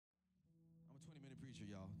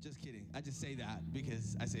just kidding. I just say that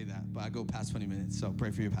because I say that, but I go past 20 minutes, so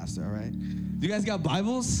pray for your pastor, all right? You guys got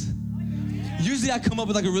Bibles? Usually I come up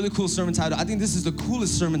with like a really cool sermon title. I think this is the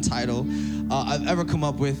coolest sermon title I've ever come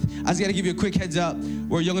up with. I just gotta give you a quick heads up.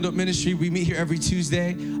 We're a young adult ministry. We meet here every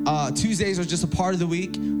Tuesday. Tuesdays are just a part of the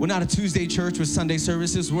week. We're not a Tuesday church with Sunday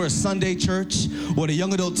services. We're a Sunday church with a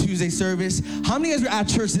young adult Tuesday service. How many of you guys were at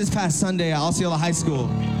church this past Sunday at Osceola High School?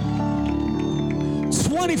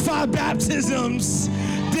 25 baptisms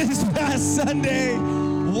this past Sunday.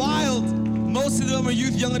 Wild. Most of them are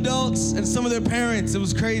youth, young adults, and some of their parents. It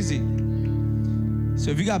was crazy. So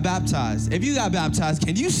if you got baptized,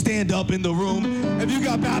 can you stand up in the room? If you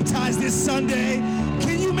got baptized this Sunday,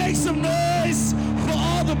 can you make some noise for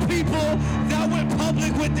all the people that went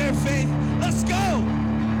public with their faith? Let's go.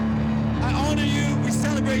 I honor you. We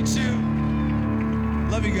celebrate you.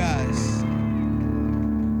 Love you guys.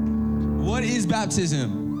 What is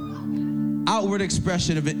baptism? Outward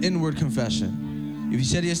expression of an inward confession. If you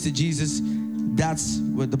said yes to Jesus, that's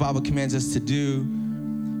what the Bible commands us to do.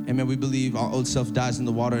 Amen. We believe our old self dies in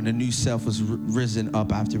the water and a new self was risen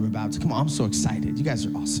up after we're baptized. Come on, I'm so excited. You guys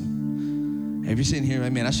are awesome. Hey, if you're sitting here,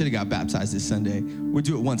 man, I should have got baptized this Sunday. We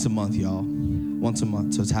do it once a month, y'all. Once a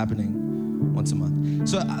month. So it's happening once a month.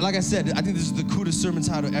 So like I said, I think this is the coolest sermon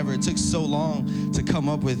title ever. It took so long to come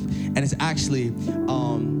up with, and it's actually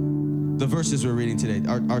the verses we're reading today.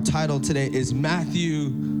 Our title today is Matthew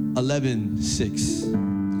 11:6.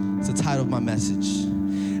 It's the title of my message.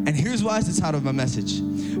 And here's why it's the title of my message.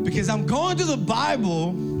 Because I'm going through the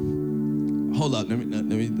Bible. Hold up, let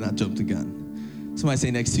me not jump the gun. Somebody say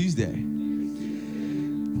next Tuesday.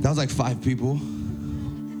 That was like 5 people.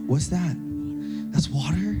 What's that? That's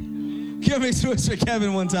water? Can you make noise for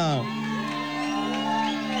Kevin one time?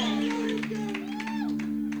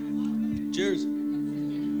 Cheers.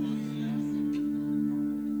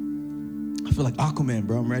 I feel like Aquaman,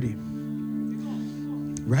 bro. I'm ready.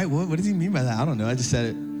 Right? What does he mean by that? I don't know. I just said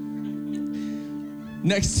it.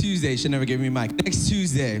 Next Tuesday, should never give me a mic. Next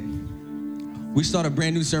Tuesday, we start a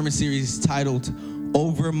brand new sermon series titled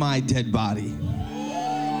Over My Dead Body.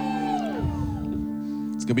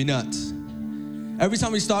 It's gonna be nuts. Every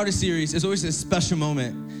time we start a series, it's always a special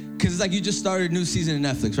moment because it's like you just started a new season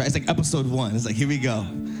of Netflix, right? It's like episode 1. It's like, here we go.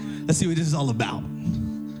 Let's see what this is all about.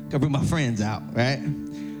 Gotta bring my friends out, right?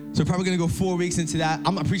 So we're probably gonna go 4 weeks into that.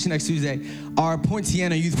 I'm not preaching next Tuesday. Our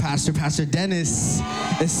Poinciana youth pastor, Pastor Dennis,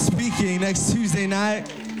 is speaking next Tuesday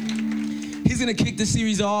night. He's gonna kick the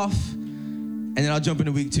series off, and then I'll jump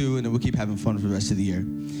into week 2, and then we'll keep having fun for the rest of the year.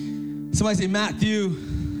 Somebody say Matthew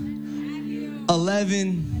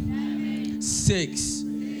 11:6.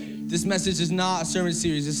 This message is not a sermon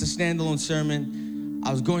series. It's a standalone sermon.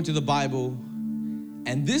 I was going through the Bible,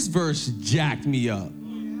 and this verse jacked me up.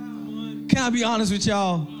 Can I be honest with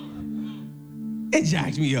y'all? It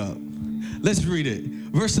jacked me up. Let's read it.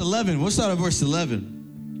 Verse 11. We'll start at verse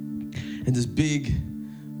 11. And this big,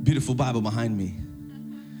 beautiful Bible behind me.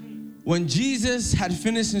 When Jesus had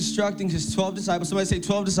finished instructing his 12 disciples, somebody say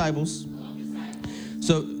 12 disciples.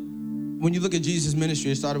 So when you look at Jesus'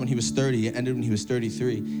 ministry, it started when he was 30, it ended when he was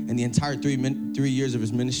 33. And the entire 3 years of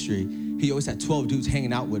his ministry, he always had 12 dudes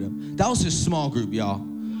hanging out with him. That was his small group, y'all.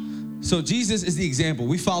 So Jesus is the example.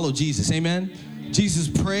 We follow Jesus, amen? Jesus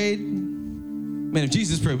prayed. Man, if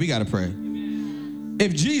Jesus prayed, we gotta pray.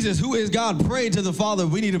 If Jesus, who is God, prayed to the Father,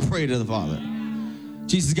 we need to pray to the Father.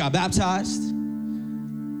 Jesus got baptized.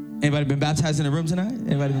 Anybody been baptized in the room tonight?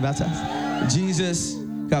 Anybody been baptized? Jesus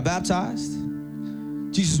got baptized.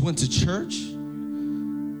 Jesus went to church.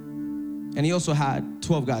 And he also had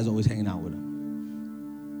 12 guys always hanging out with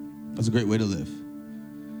him. That's a great way to live.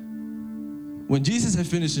 When Jesus had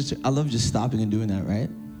finished his church, I love just stopping and doing that, right?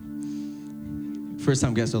 First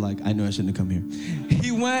time guests are like, I know I shouldn't have come here.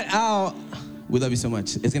 He went out. We love you so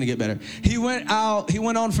much. It's going to get better. He went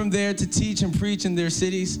on from there to teach and preach in their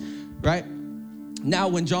cities, right? Now,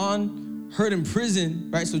 when John heard in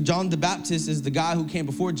prison, right? So John the Baptist is the guy who came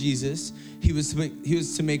before Jesus. He was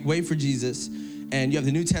to make way for Jesus. And you have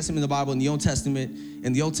the New Testament in the Bible and the Old Testament.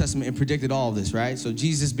 In the Old Testament, it predicted all of this, right? So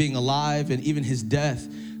Jesus being alive and even his death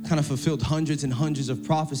kind of fulfilled hundreds and hundreds of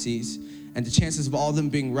prophecies. And the chances of all of them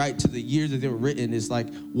being right to the year that they were written is like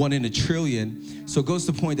 1 in a trillion. So it goes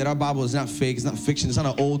to the point that our Bible is not fake, it's not fiction, it's not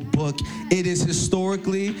an old book. It is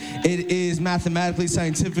historically, it is mathematically,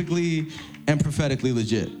 scientifically, and prophetically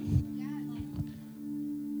legit.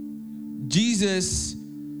 Jesus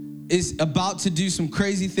is about to do some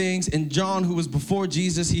crazy things, and John, who was before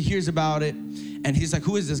Jesus, he hears about it, and he's like,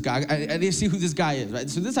 who is this guy? I didn't see who this guy is, right?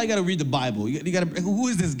 So this is how you gotta read the Bible. You gotta, who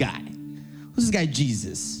is this guy? Who's this guy,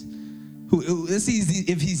 Jesus? Let's see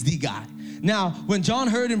if he's the guy. Now, when John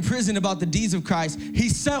heard in prison about the deeds of Christ, he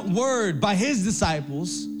sent word by his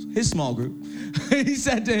disciples, his small group. He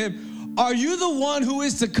said to him, are you the one who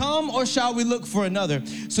is to come, or shall we look for another?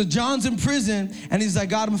 So John's in prison, and he's like,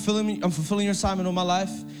 God, I'm fulfilling your assignment on my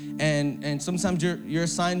life. And sometimes your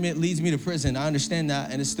assignment leads me to prison. I understand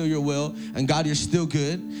that, and it's still your will. And God, you're still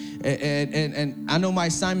good. And I know my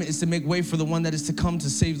assignment is to make way for the one that is to come to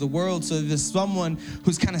save the world. So there's someone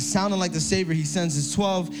who's kind of sounding like the Savior. He sends his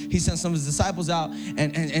 12. He sends some of his disciples out,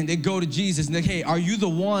 and they go to Jesus. And they're like, hey, are you the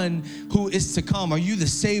one who is to come? Are you the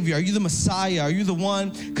Savior? Are you the Messiah? Are you the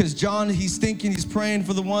one? Because John, he's thinking, he's praying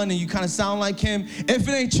for the one, and you kind of sound like him. If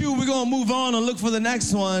it ain't you, we're going to move on and look for the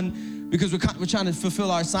next one, because we're trying to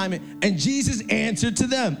fulfill our assignment. And Jesus answered to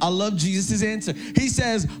them. I love Jesus' answer. He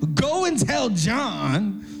says, go and tell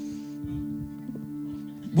John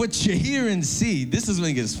what you hear and see. This is when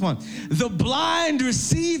it gets fun. The blind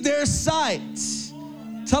receive their sight.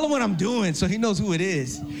 Tell him what I'm doing so he knows who it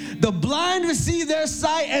is. The blind receive their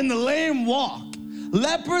sight, and the lame walk.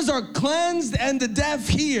 Lepers are cleansed, and the deaf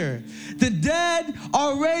hear. The dead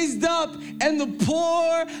are raised up, and the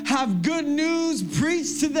poor have good news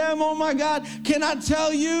preached to them. Oh my God, can I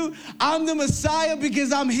tell you, I'm the Messiah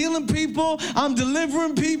because I'm healing people, I'm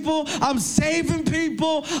delivering people, I'm saving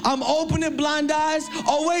people, I'm opening blind eyes.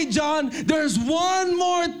 Oh wait, John, there's one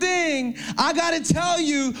more thing I gotta tell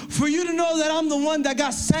you for you to know that I'm the one that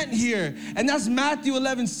got sent here. And that's Matthew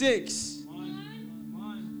 11:6.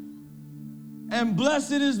 And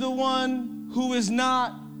blessed is the one who is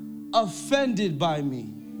not offended by me.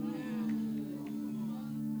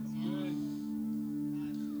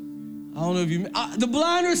 I don't know if you, the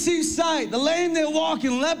blind receive sight, the lame they walk,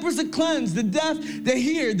 and lepers are cleansed, the deaf they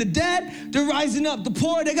hear, the dead they're rising up, the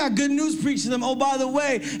poor they got good news preached to them. Oh, by the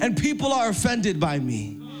way, and people are offended by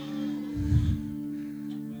me.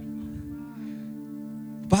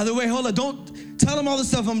 By the way, hold on, don't tell them all the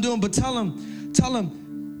stuff I'm doing, but tell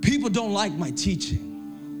them, people don't like my teaching.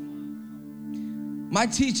 My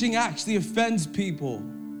teaching actually offends people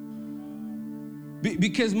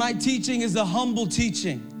because my teaching is a humble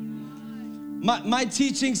teaching. My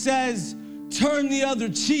teaching says, turn the other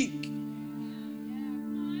cheek.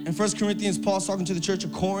 In 1 Corinthians, Paul's talking to the church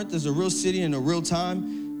of Corinth. There's a real city in a real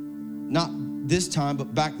time, not this time,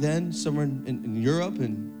 but back then, somewhere in Europe.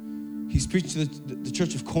 And he's preaching to the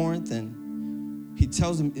church of Corinth, and he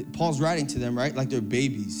tells them, Paul's writing to them, right? Like they're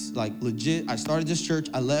babies. Like legit, I started this church,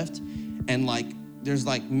 I left, and like there's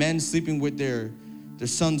like men sleeping with their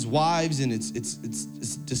sons' wives, and it's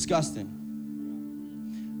disgusting.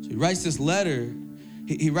 So he writes this letter.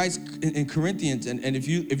 He writes in Corinthians, and if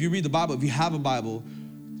you read the Bible, if you have a Bible,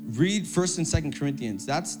 read 1st and 2nd Corinthians.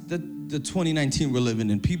 That's the 2019 we're living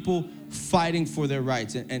in. People fighting for their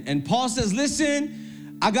rights. And Paul says, listen,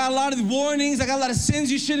 I got a lot of warnings. I got a lot of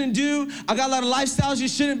sins you shouldn't do. I got a lot of lifestyles you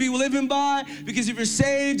shouldn't be living by, because if you're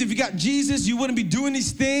saved, if you got Jesus, you wouldn't be doing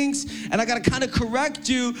these things. And I got to kind of correct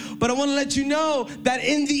you, but I want to let you know that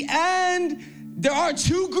in the end, there are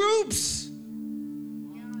two groups.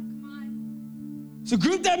 It's a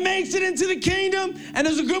group that makes it into the kingdom, and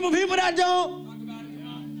there's a group of people that don't.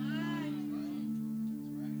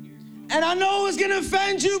 And I know it's going to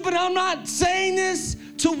offend you, but I'm not saying this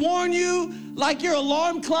to warn you like your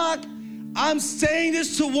alarm clock. I'm saying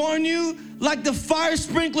this to warn you like the fire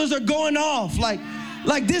sprinklers are going off. Like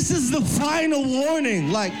this is the final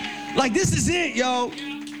warning. Like this is it, yo.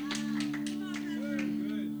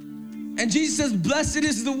 And Jesus says, blessed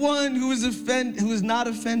is the one who is not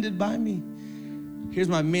offended by me. Here's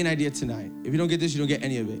my main idea tonight. If you don't get this, you don't get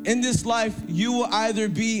any of it. In this life, you will either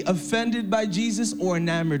be offended by Jesus or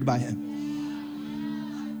enamored by him.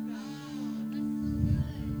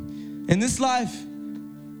 In this life,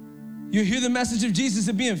 you hear the message of Jesus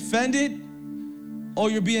and be offended, or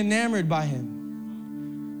you'll be enamored by him.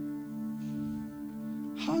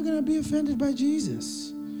 How can I be offended by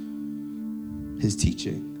Jesus? His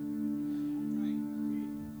teaching.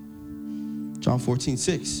 John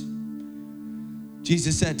 14:6.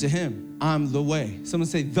 Jesus said to him, I'm the way. Someone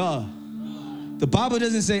say the. The Bible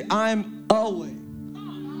doesn't say I'm a way.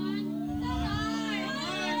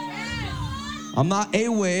 I'm not a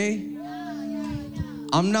way.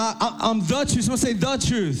 I'm the truth. Someone say the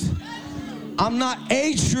truth. I'm not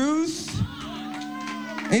a truth.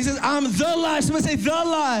 And he says, I'm the life. Someone say the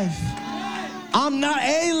life. I'm not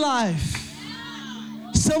a life.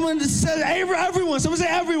 Someone says everyone. Someone say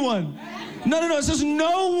everyone. No. It says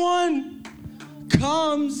no one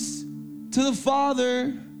comes to the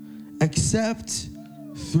Father except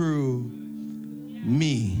through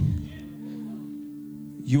me.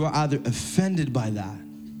 You are either offended by that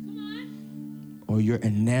or you're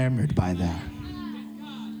enamored by that.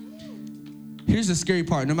 Here's the scary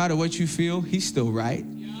part. No matter what you feel, he's still right.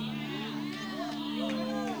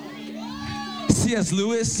 C.S.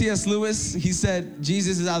 Lewis, he said,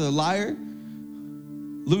 Jesus is either liar,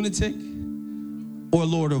 lunatic, or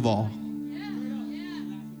Lord of all.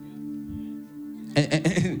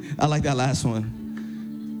 And I like that last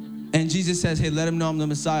one. And Jesus says, hey, let him know I'm the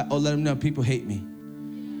Messiah, or let him know people hate me.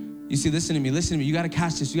 You see, listen to me. You got to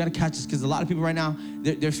catch this. Because a lot of people right now,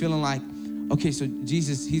 they're feeling like, okay, so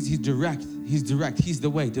Jesus, he's direct. He's the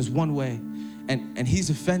way. There's one way. And he's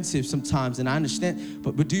offensive sometimes, and I understand,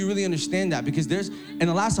 but do you really understand that? Because in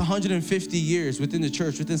the last 150 years within the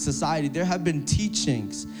church, within society, there have been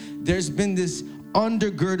teachings. There's been this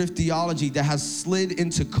undergird of theology that has slid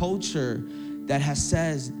into culture that has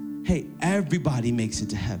says, hey, everybody makes it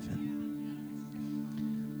to heaven.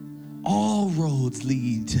 All roads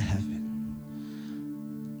lead to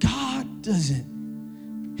heaven. God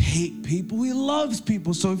doesn't hate people, he loves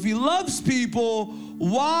people. So if he loves people,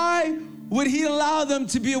 why would he allow them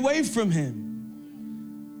to be away from him?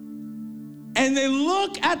 And they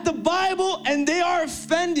look at the Bible and they are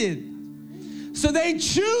offended. So they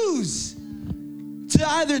choose to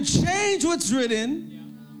either change what's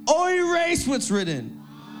written or erase what's written.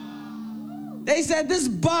 They said this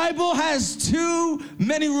Bible has too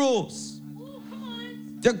many rules.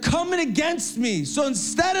 They're coming against me. So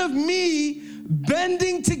instead of me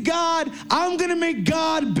bending to God, I'm gonna make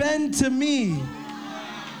God bend to me.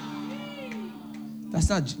 That's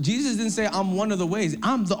not, Jesus didn't say I'm one of the ways.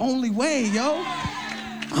 I'm the only way, yo.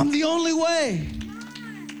 I'm the only way.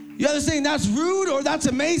 You understand that's rude or that's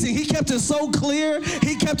amazing? He kept it so clear.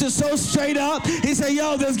 He kept it so straight up. He said,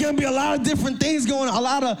 yo, there's gonna be a lot of different things going on, a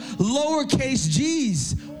lot of lowercase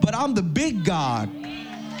G's, but I'm the big God.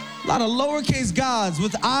 A lot of lowercase gods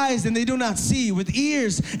with eyes and they do not see, with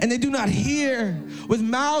ears and they do not hear, with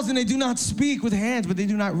mouths and they do not speak, with hands but they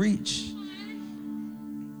do not reach.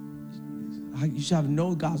 You should have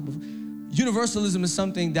no gods before. Universalism is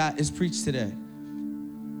something that is preached today.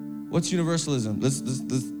 What's universalism? Let's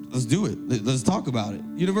do it. Let's talk about it.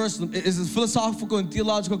 Universalism is a philosophical and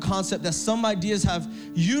theological concept that some ideas have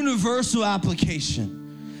universal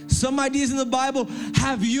application. Some ideas in the Bible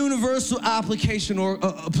have universal application or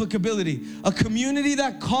applicability. A community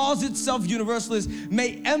that calls itself universalist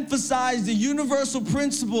may emphasize the universal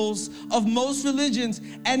principles of most religions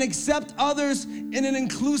and accept others in an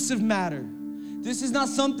inclusive manner. This is not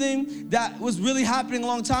something that was really happening a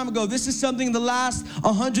long time ago. This is something in the last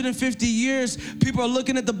 150 years, people are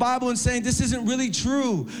looking at the Bible and saying, this isn't really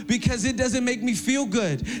true because it doesn't make me feel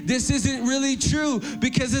good. This isn't really true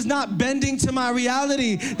because it's not bending to my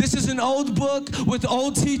reality. This is an old book with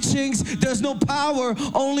old teachings. There's no power,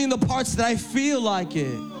 only in the parts that I feel like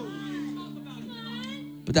it.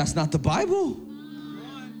 But that's not the Bible.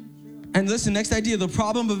 And listen, next idea, the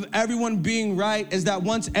problem of everyone being right is that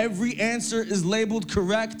once every answer is labeled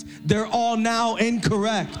correct, they're all now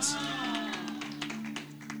incorrect.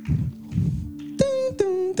 Dun,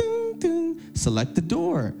 dun, dun, dun. Select the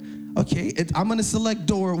door. Okay, I'm gonna select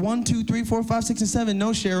door 1, 2, 3, 4, 5, 6, and 7.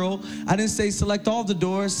 No, Cheryl, I didn't say select all the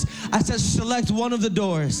doors. I said select one of the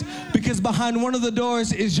doors because behind one of the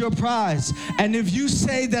doors is your prize. And if you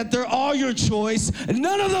say that they're all your choice,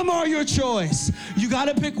 none of them are your choice. You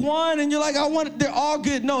gotta pick one and you're like, they're all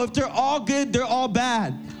good. No, if they're all good, they're all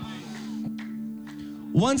bad.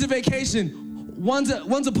 One's a vacation, one's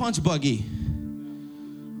a punch buggy.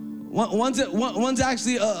 One's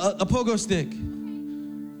actually a pogo stick.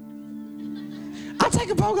 I'll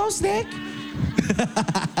take a pogo stick.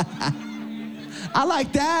 I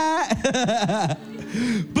like that.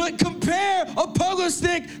 But compare a pogo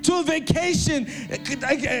stick to a vacation.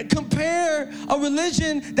 Compare a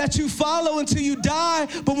religion that you follow until you die.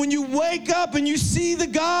 But when you wake up and you see the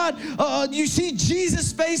God, you see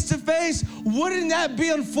Jesus face to face, wouldn't that be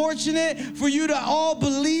unfortunate for you to all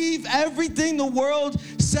believe everything the world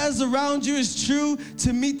says around you is true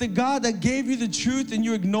to meet the God that gave you the truth and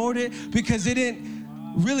you ignored it because it didn't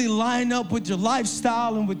really line up with your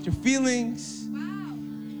lifestyle and with your feelings?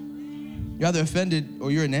 You're either offended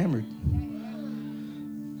or you're enamored.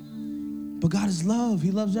 But God is love.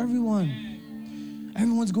 He loves everyone.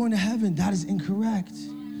 Everyone's going to heaven. That is incorrect.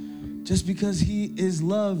 Just because he is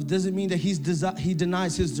love doesn't mean that he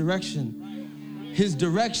denies his direction. His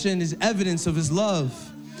direction is evidence of his love.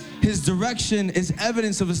 His direction is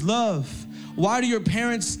evidence of his love. Why do your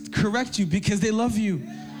parents correct you? Because they love you.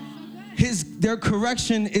 Their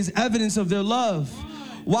correction is evidence of their love.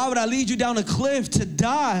 why would I lead you down a cliff to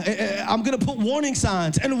die? I'm going to put warning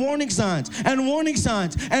signs and warning signs and warning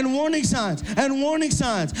signs and warning signs and warning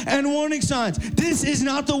signs and warning signs. This is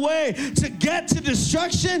not the way to get to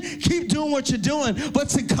destruction. Keep doing what you're doing, but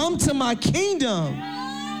to come to my kingdom.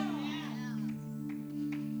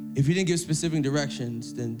 If he didn't give specific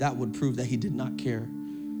directions, then that would prove that he did not care.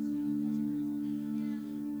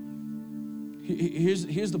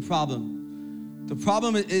 Here's the problem. The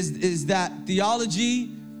problem is that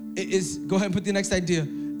theology is, go ahead and put the next idea,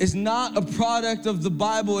 is not a product of the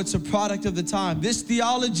Bible, it's a product of the time. This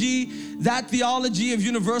theology, that theology of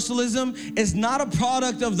universalism is not a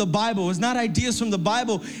product of the Bible. It's not ideas from the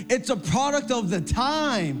Bible. It's a product of the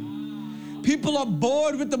time. People are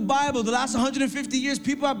bored with the Bible. The last 150 years,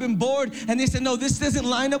 people have been bored, and they said, no, this doesn't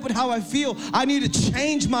line up with how I feel. I need to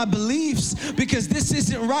change my beliefs because this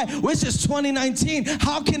isn't right. It's just 2019.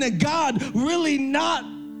 How can a God really not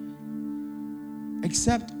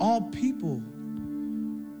accept all people?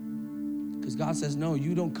 Because God says, no,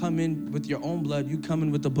 you don't come in with your own blood. You come in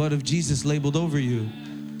with the blood of Jesus labeled over you.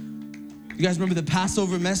 You guys remember the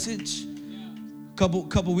Passover message a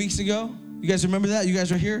couple weeks ago? You guys remember that? You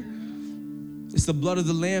guys are here? It's the blood of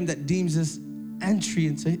the Lamb that deems us entry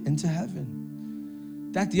into heaven.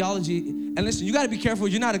 That theology, and listen, you got to be careful.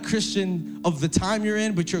 You're not a Christian of the time you're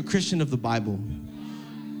in, but you're a Christian of the Bible.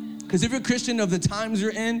 Because if you're a Christian of the times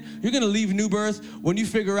you're in, you're going to leave New Birth when you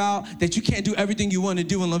figure out that you can't do everything you want to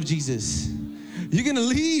do and love Jesus. You're going to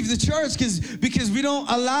leave the church because we don't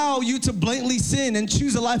allow you to blatantly sin and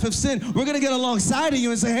choose a life of sin. We're going to get alongside of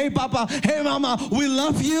you and say, hey, Papa, hey, Mama, we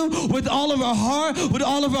love you with all of our heart, with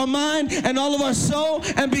all of our mind, and all of our soul.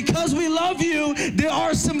 And because we love you, there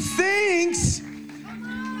are some things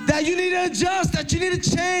that you need to adjust, that you need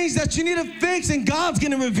to change, that you need to fix, and God's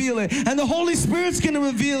going to reveal it, and the Holy Spirit's going to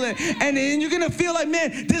reveal it, and you're going to feel like,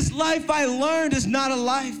 man, this life I learned is not a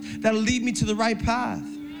life that'll lead me to the right path.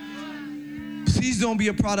 Please don't be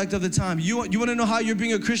a product of the time. You want to know how you're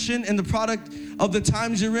being a Christian and the product of the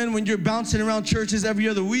times you're in when you're bouncing around churches every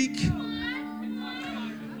other week?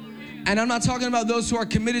 And I'm not talking about those who are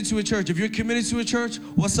committed to a church. If you're committed to a church,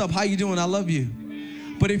 what's up? How you doing? I love you.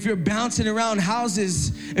 But if you're bouncing around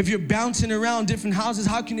houses, if you're bouncing around different houses,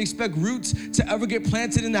 how can you expect roots to ever get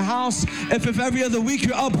planted in the house? If every other week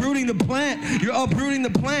you're uprooting the plant,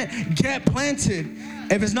 get planted.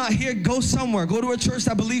 If it's not here, go somewhere. Go to a church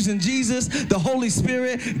that believes in Jesus, the Holy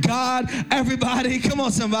Spirit, God, everybody, come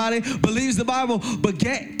on somebody, believes the Bible, but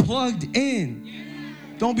get plugged in.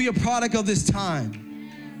 Don't be a product of this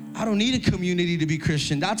time. I don't need a community to be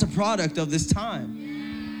Christian. That's a product of this time.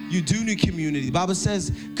 You do need community. The Bible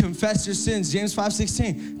says, confess your sins. James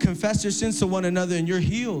 5:16, confess your sins to one another and you're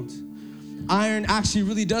healed. Iron actually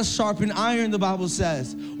really does sharpen iron, the Bible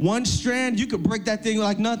says. One strand, you could break that thing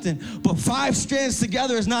like nothing. But 5 strands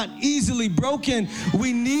together is not easily broken.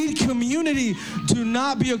 We need community. Do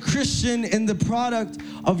not be a Christian in the product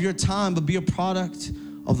of your time, but be a product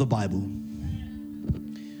of the Bible.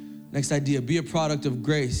 Next idea, be a product of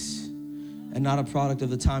grace and not a product of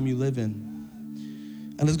the time you live in.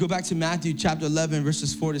 And let's go back to Matthew chapter 11,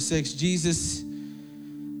 verses 4-6. Jesus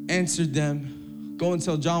answered them, go and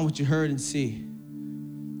tell John what you heard and see.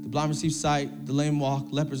 The blind receive sight, the lame walk,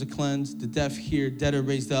 lepers are cleansed, the deaf hear, dead are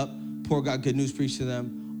raised up, poor got good news preached to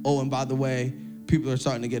them. Oh, and by the way, people are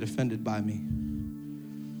starting to get offended by me.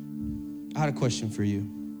 I had a question for you.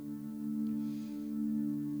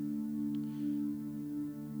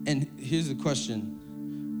 And here's the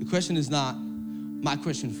question. The question is not my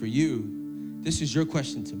question for you. This is your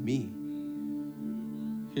question to me.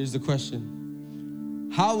 Here's the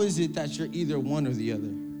question. How is it that you're either one or the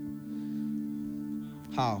other?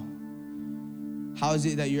 How? How is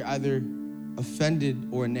it that you're either offended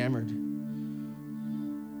or enamored?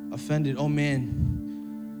 Offended, oh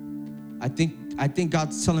man, I think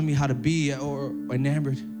God's telling me how to be, or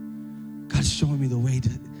enamored, God's showing me the way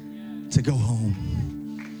to go home.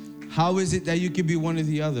 How is it that you can be one or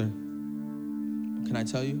the other? Can I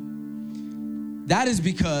tell you? That is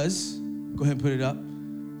because, go ahead and put it up.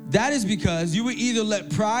 That is because you will either let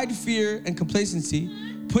pride, fear, and complacency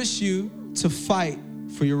push you to fight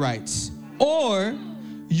for your rights, or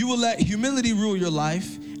you will let humility rule your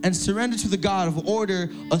life and surrender to the God of order,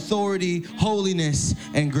 authority, holiness,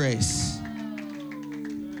 and grace.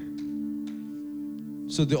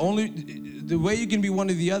 So the way you can be one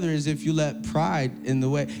or the other is if you let pride in the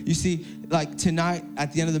way. You see, like tonight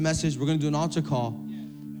at the end of the message, we're gonna do an altar call.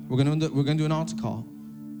 We're gonna do an altar call.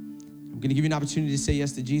 I'm gonna give you an opportunity to say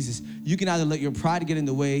yes to Jesus. You can either let your pride get in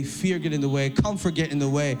the way, fear get in the way, comfort get in the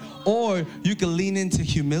way, or you can lean into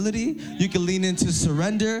humility, you can lean into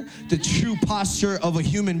surrender, the true posture of a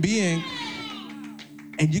human being,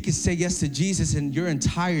 And you can say yes to Jesus and your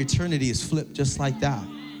entire eternity is flipped just like that.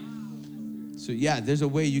 So yeah, there's a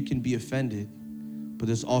way you can be offended, but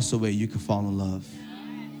there's also a way you can fall in love.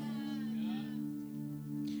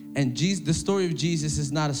 And the story of Jesus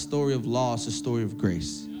is not a story of law, it's a story of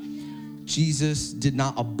grace. Jesus did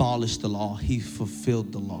not abolish the law, he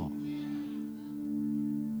fulfilled the law.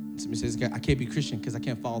 Somebody says, I can't be Christian because I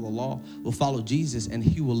can't follow the law. Well, follow Jesus and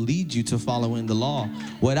he will lead you to following the law.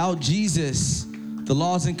 Without Jesus, the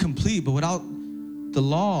law is incomplete, but without the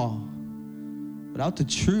law, without the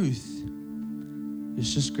truth,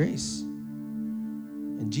 it's just grace.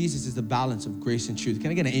 And Jesus is the balance of grace and truth.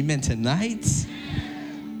 Can I get an amen tonight?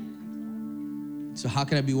 So how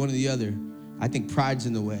can I be one or the other? I think pride's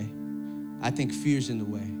in the way. I think fear's in the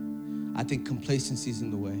way. I think complacency's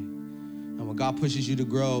in the way. And when God pushes you to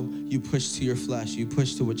grow, you push to your flesh. You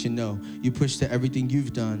push to what you know. You push to everything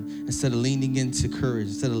you've done instead of leaning into courage.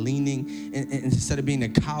 Instead of being a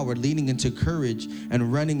coward, leaning into courage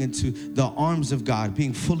and running into the arms of God,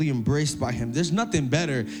 being fully embraced by him. There's nothing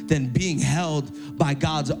better than being held by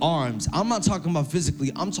God's arms. I'm not talking about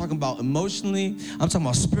physically. I'm talking about emotionally. I'm talking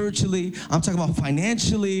about spiritually. I'm talking about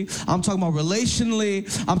financially. I'm talking about relationally.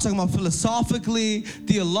 I'm talking about philosophically,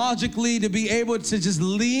 theologically, to be able to just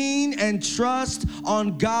lean and trust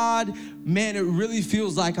on God. Man, it really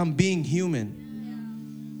feels like I'm being human.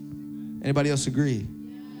 Anybody else agree?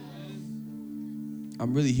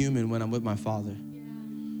 I'm really human when I'm with my Father.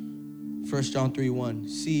 1 John 3:1.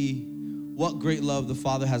 See what great love the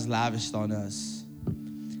Father has lavished on us,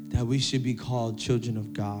 that we should be called children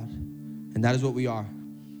of God. And that is what we are.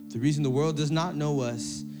 The reason the world does not know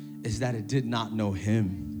us is that it did not know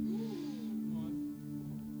him.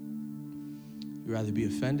 You'd rather be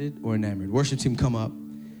offended or enamored. Worship team, come up.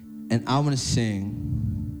 And I want to sing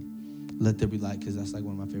Let There Be Light, because that's like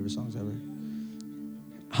one of my favorite songs ever.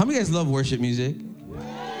 How many of you guys love worship music?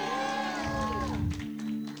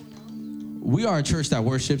 We are a church that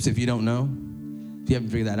worships, if you don't know. If you haven't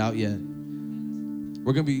figured that out yet.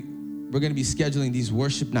 We're gonna be scheduling these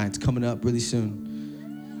worship nights coming up really soon.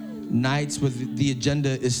 Nights with the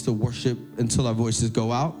agenda is to worship until our voices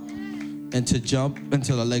go out and to jump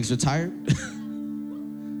until our legs are tired.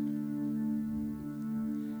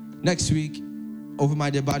 Next week, Over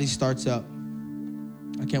My Dead Body starts up.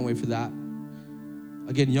 I can't wait for that.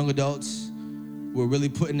 Again, young adults, we're really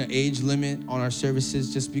putting an age limit on our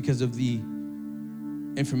services just because of the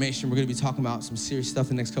information. We're gonna be talking about some serious stuff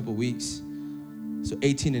the next couple of weeks. So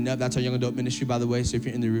 18 and up, that's our young adult ministry, by the way. So if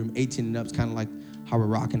you're in the room, 18 and up is kind of like how we're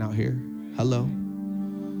rocking out here. Hello.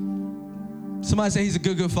 Somebody say he's a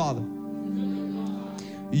good, good father.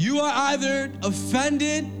 You are either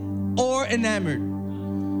offended or enamored.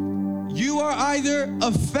 You are either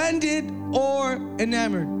offended or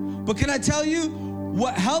enamored. But can I tell you,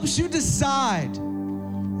 what helps you decide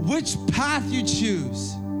which path you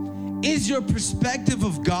choose is your perspective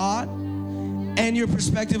of God and your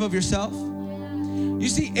perspective of yourself. You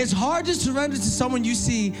see, it's hard to surrender to someone you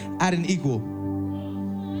see at an equal.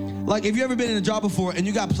 Like, if you ever been in a job before and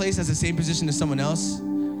you got placed as the same position as someone else,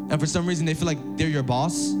 and for some reason they feel like they're your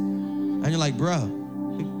boss, and you're like, bro,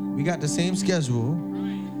 we got the same schedule,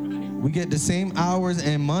 we get the same hours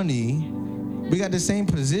and money, we got the same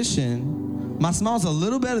position, my smile's a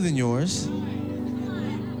little better than yours.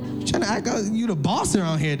 I'm trying to act like you the boss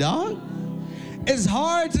around here, dog. It's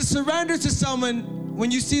hard to surrender to someone when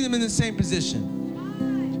you see them in the same position.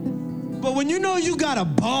 But when you know you got a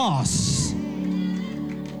boss,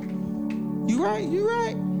 you right.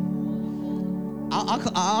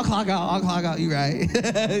 I'll clock out, you right.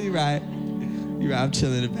 you right. I'm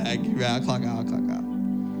chilling in the back, you right, I'll clock out.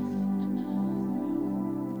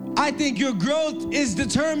 I think your growth is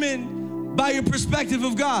determined by your perspective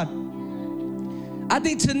of God. I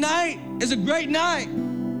think tonight is a great night.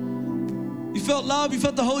 You felt love, you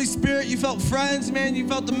felt the Holy Spirit, you felt friends, man, you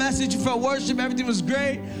felt the message, you felt worship, everything was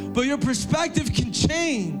great. But your perspective can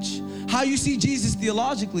change how you see Jesus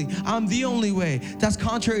theologically. I'm the only way. That's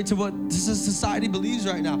contrary to what society believes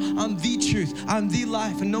right now. I'm the truth, I'm the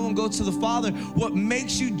life, and no one goes to the Father. What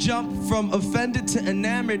makes you jump from offended to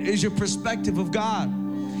enamored is your perspective of God.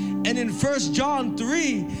 And in 1 John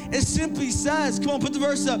 3, it simply says, come on, put the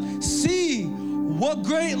verse up. See what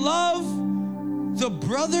great love the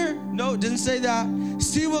brother, no, it didn't say that.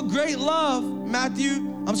 See what great love, 1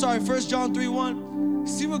 John 3:1.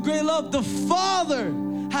 See what great love the Father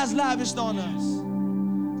has lavished on us.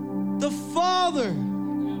 The Father.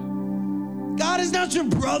 God is not your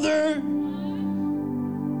brother.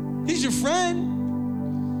 He's your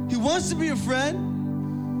friend. He wants to be a friend.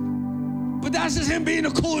 But that's just him being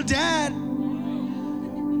a cool dad.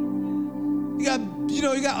 You got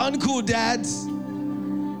uncool dads.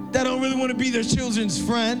 that don't really want to be their children's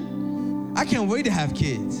friend. I can't wait to have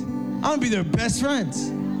kids. I'm gonna be their best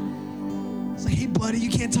friends. It's like, hey buddy, you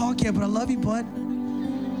can't talk yet, but I love you, bud.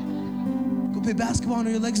 Go play basketball. I know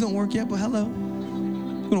your legs don't work yet, but hello.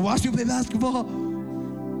 You gonna watch me play basketball?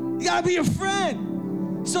 You gotta be your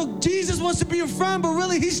friend. So Jesus wants to be your friend, but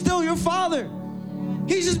really he's still your father.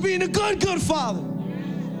 He's just being a good father.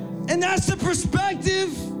 And that's the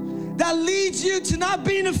perspective that leads you to not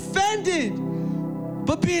being offended,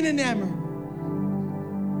 but being enamored.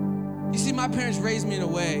 You see, my parents raised me in a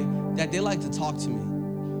way that they like to talk to me.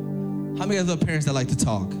 How many other parents that like to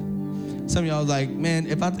talk? Some of y'all are like, man,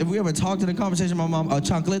 if we ever talked in a conversation, my mom, a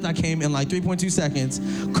chancleta came in like 3.2 seconds,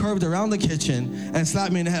 curved around the kitchen, and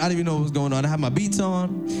slapped me in the head. I didn't even know what was going on. I had my beats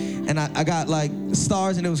on, and I got like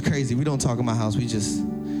stars, and it was crazy. We don't talk in my house. Well,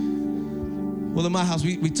 in my house,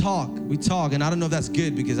 we talk, and I don't know if that's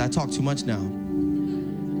good because I talk too much now.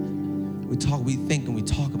 We talk, we think, and we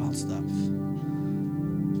talk about stuff.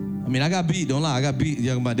 I mean, I got beat, don't lie, I got beat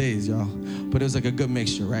young in my days, y'all. But it was like a good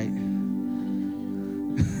mixture, right?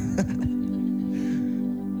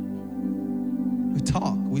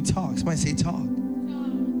 We talk. Somebody say talk.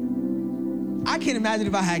 I can't imagine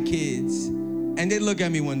if I had kids and they'd look at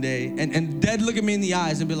me one day and they'd look at me in the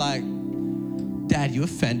eyes and be like, Dad, you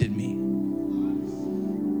offended me.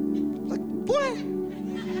 Like, what?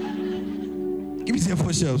 Give me 10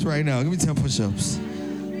 push-ups right now. Give me 10 push-ups.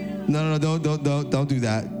 No, don't do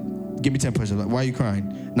that. Give me 10 push-ups. Like, why are you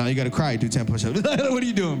crying? No, you gotta cry, do 10 push-ups. What are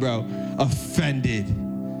you doing, bro? Offended.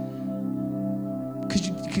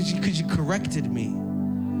 Because you corrected me.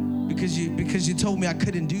 Because you told me I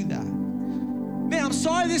couldn't do that. Man, I'm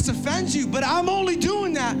sorry this offends you, but I'm only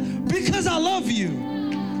doing that because I love you.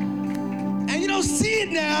 And you don't see it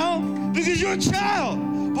now because you're a child.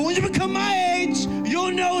 But when you become my age,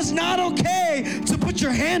 you'll know it's not okay to put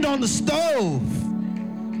your hand on the stove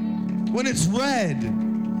when it's red.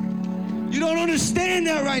 You don't understand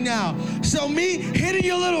that right now. So me hitting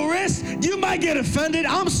your little wrist, you might get offended.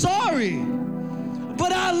 I'm sorry.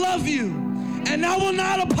 But I love you. And I will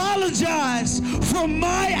not apologize for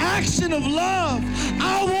my action of love.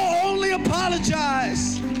 I will only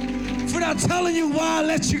apologize for not telling you why I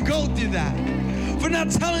let you go through that. For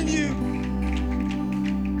not telling you.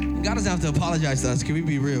 God doesn't have to apologize to us. Can we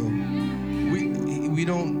be real? We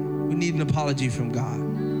need an apology from God.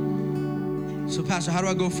 So Pastor, how do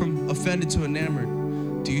I go from offended to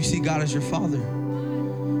enamored? Do you see God as your father?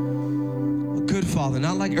 A good father,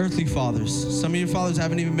 not like earthly fathers. Some of your fathers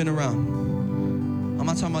haven't even been around. I'm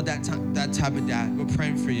not talking about that type of dad. We're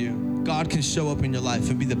praying for you. God can show up in your life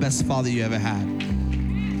and be the best father you ever had. I'm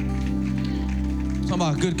talking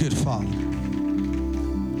about a good father.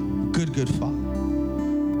 Good father.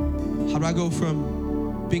 How do I go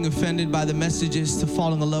from being offended by the messages to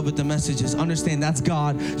falling in love with the messages? Understand that's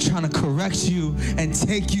God trying to correct you and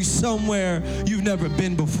take you somewhere you've never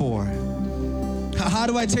been before. How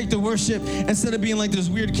do I take the worship instead of being like this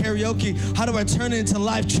weird karaoke? How do I turn it into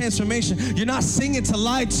life transformation? You're not singing to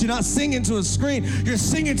lights. You're not singing to a screen. You're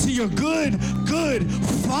singing to your good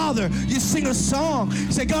Father. You sing a song.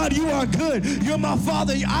 You say, God, you are good. You're my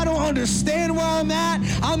Father. I don't understand where I'm at.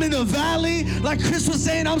 I'm in the valley. Like Chris was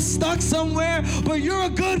saying, I'm stuck somewhere. But you're a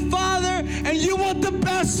good Father, and you want the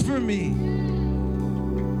best for me.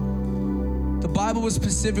 The Bible was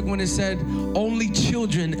specific when it said, only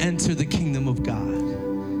children enter the kingdom of God.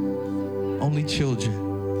 Only children.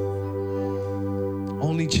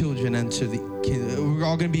 Only children enter the kingdom. We're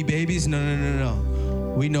all gonna be babies? No.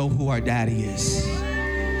 We know who our daddy is. We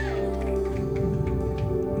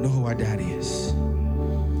know who our daddy is.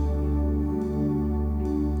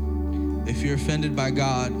 If you're offended by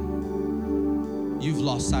God, you've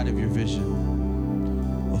lost sight of your vision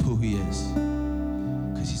of who he is.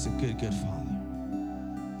 Because he's a good Father.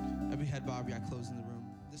 Every head bow, every eye closed.